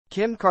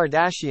Kim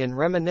Kardashian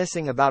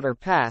reminiscing about her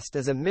past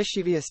as a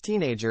mischievous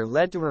teenager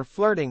led to her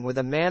flirting with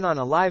a man on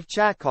a live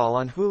chat call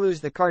on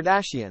Hulu's The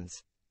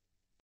Kardashians.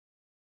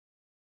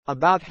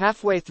 About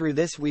halfway through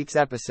this week's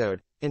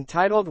episode,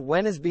 entitled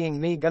When Is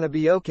Being Me Gonna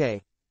Be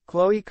Okay?,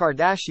 Khloe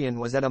Kardashian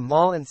was at a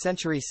mall in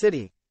Century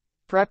City,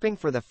 prepping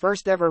for the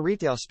first ever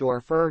retail store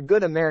for her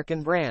Good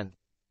American brand.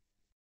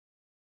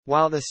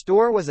 While the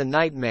store was a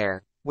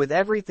nightmare, with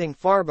everything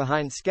far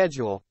behind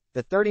schedule,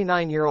 the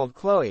 39-year-old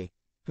Khloe,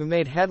 who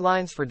made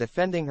headlines for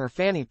defending her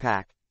fanny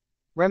pack,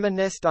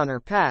 reminisced on her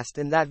past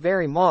in that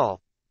very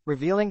mall,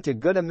 revealing to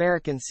Good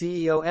American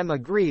CEO Emma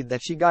Grede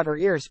that she got her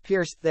ears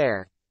pierced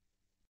there.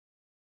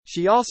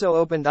 She also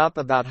opened up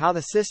about how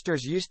the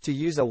sisters used to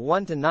use a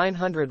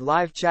 1-900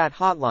 live chat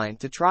hotline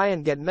to try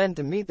and get men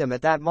to meet them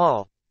at that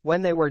mall,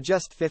 when they were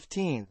just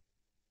 15.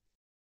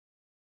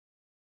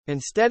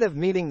 Instead of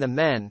meeting the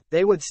men,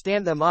 they would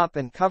stand them up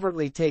and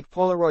covertly take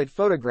Polaroid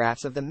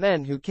photographs of the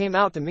men who came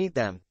out to meet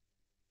them.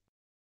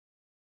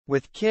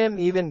 With Kim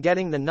even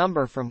getting the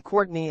number from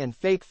Kourtney and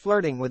fake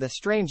flirting with a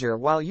stranger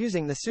while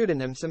using the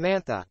pseudonym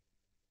Samantha.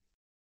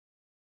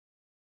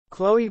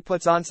 Khloe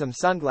puts on some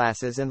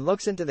sunglasses and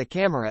looks into the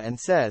camera and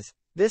says,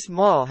 "This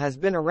mall has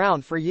been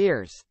around for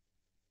years.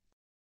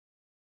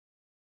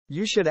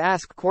 You should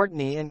ask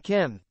Kourtney and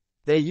Kim.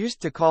 They used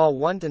to call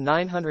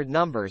 1-900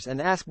 numbers and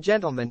ask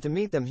gentlemen to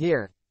meet them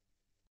here."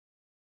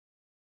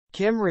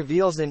 Kim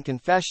reveals in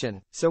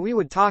confession, "So we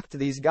would talk to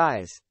these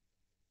guys.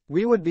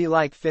 We would be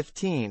like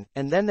 15,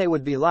 and then they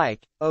would be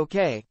like,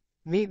 okay,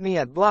 meet me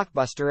at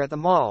Blockbuster at the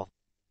mall.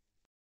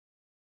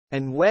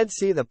 And we'd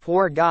see the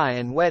poor guy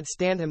and we'd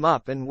stand him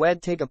up and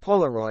we'd take a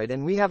Polaroid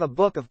and we have a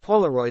book of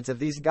Polaroids of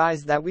these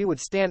guys that we would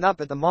stand up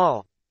at the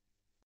mall."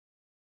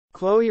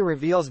 Khloe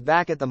reveals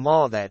back at the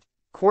mall that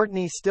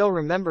Kourtney still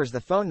remembers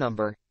the phone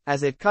number,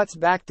 as it cuts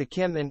back to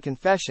Kim in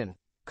confession,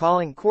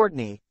 calling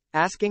Kourtney,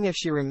 asking if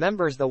she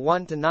remembers the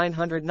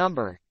 1-900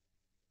 number.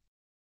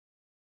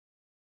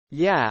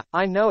 "Yeah,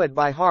 I know it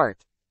by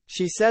heart.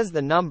 She says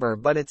the number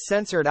but it's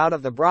censored out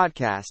of the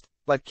broadcast,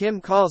 but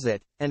Kim calls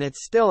it, and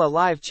it's still a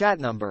live chat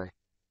number.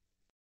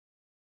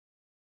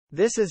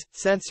 This is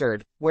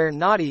censored, where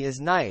naughty is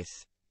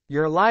nice.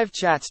 Your live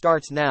chat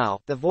starts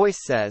now," the voice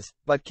says,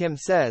 but Kim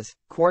says,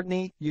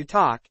 "Kourtney, you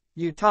talk,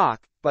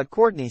 but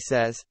Kourtney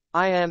says,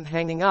 I am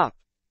hanging up."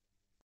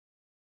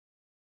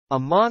 A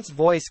man's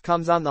voice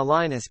comes on the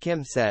line as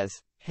Kim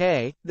says,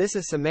 "Hey, this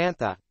is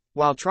Samantha,"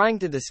 while trying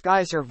to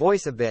disguise her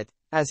voice a bit,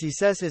 as he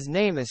says his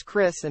name is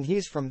Chris and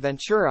he's from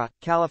Ventura,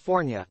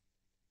 California.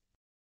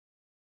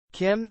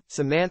 Kim,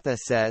 Samantha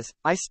says,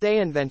 "I stay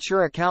in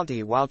Ventura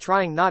County," while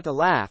trying not to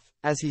laugh,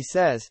 as he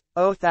says,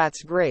 "Oh,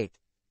 that's great.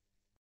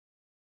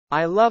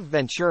 I love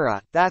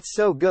Ventura, that's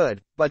so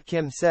good," but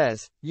Kim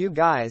says, "You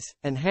guys,"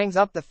 and hangs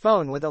up the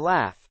phone with a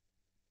laugh.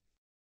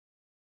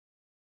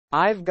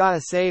 "I've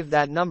gotta save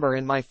that number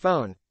in my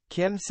phone,"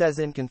 Kim says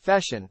in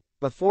confession,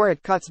 before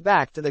it cuts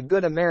back to the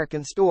Good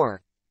American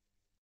store.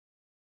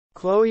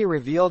 Khloe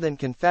revealed in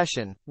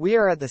confession, "We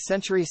are at the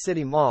Century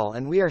City Mall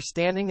and we are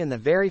standing in the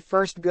very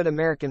first Good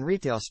American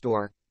retail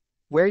store,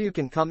 where you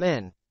can come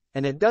in,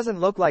 and it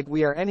doesn't look like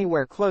we are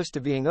anywhere close to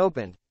being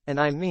opened, and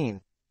I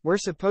mean, we're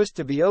supposed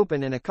to be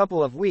open in a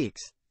couple of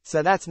weeks,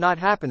 so that's not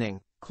happening,"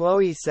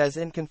 Khloe says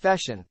in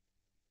confession.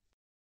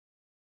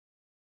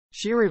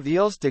 She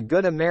reveals to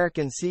Good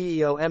American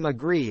CEO Emma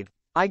Grede,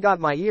 "I got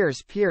my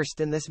ears pierced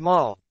in this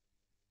mall.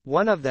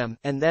 One of them,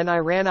 and then I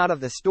ran out of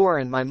the store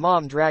and my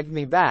mom dragged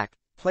me back,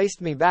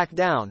 placed me back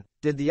down,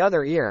 did the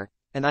other ear,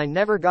 and I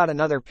never got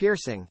another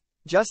piercing,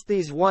 just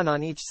these one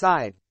on each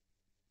side."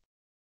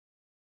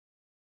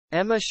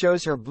 Emma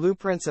shows her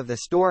blueprints of the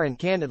store and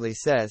candidly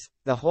says,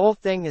 "The whole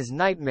thing is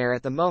nightmare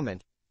at the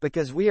moment,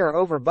 because we are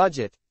over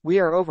budget, we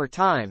are over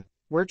time,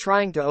 we're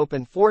trying to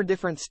open 4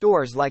 different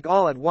stores like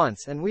all at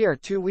once and we are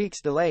 2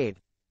 weeks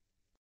delayed."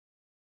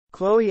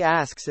 Khloe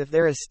asks if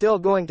there is still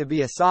going to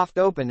be a soft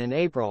open in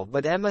April,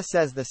 but Emma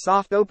says the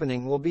soft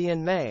opening will be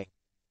in May.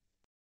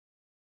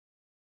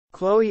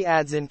 Khloe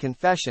adds in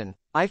confession,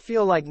 "I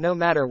feel like no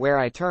matter where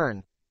I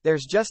turn,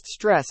 there's just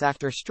stress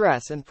after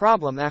stress and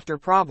problem after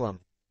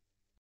problem."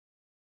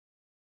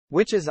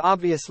 Which is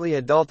obviously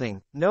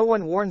adulting. "No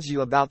one warns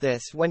you about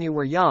this when you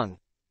were young."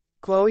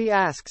 Khloe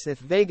asks if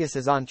Vegas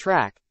is on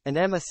track, and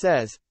Emma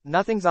says,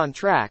 "Nothing's on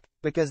track,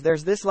 because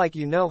there's this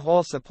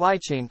whole supply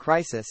chain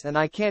crisis and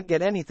I can't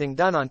get anything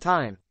done on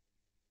time.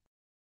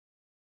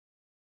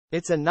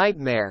 It's a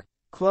nightmare."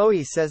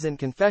 Khloe says in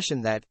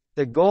confession that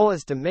the goal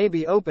is to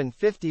maybe open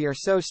 50 or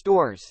so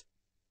stores.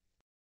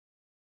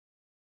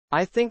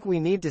 "I think we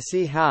need to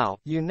see how,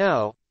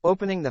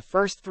 opening the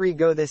first 3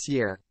 go this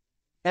year."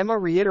 Emma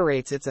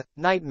reiterates it's a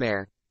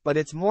nightmare, but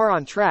it's more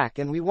on track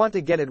and we want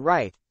to get it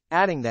right,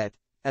 adding that,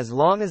 as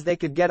long as they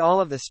could get all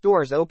of the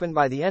stores open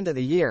by the end of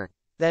the year,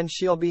 then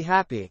she'll be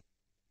happy.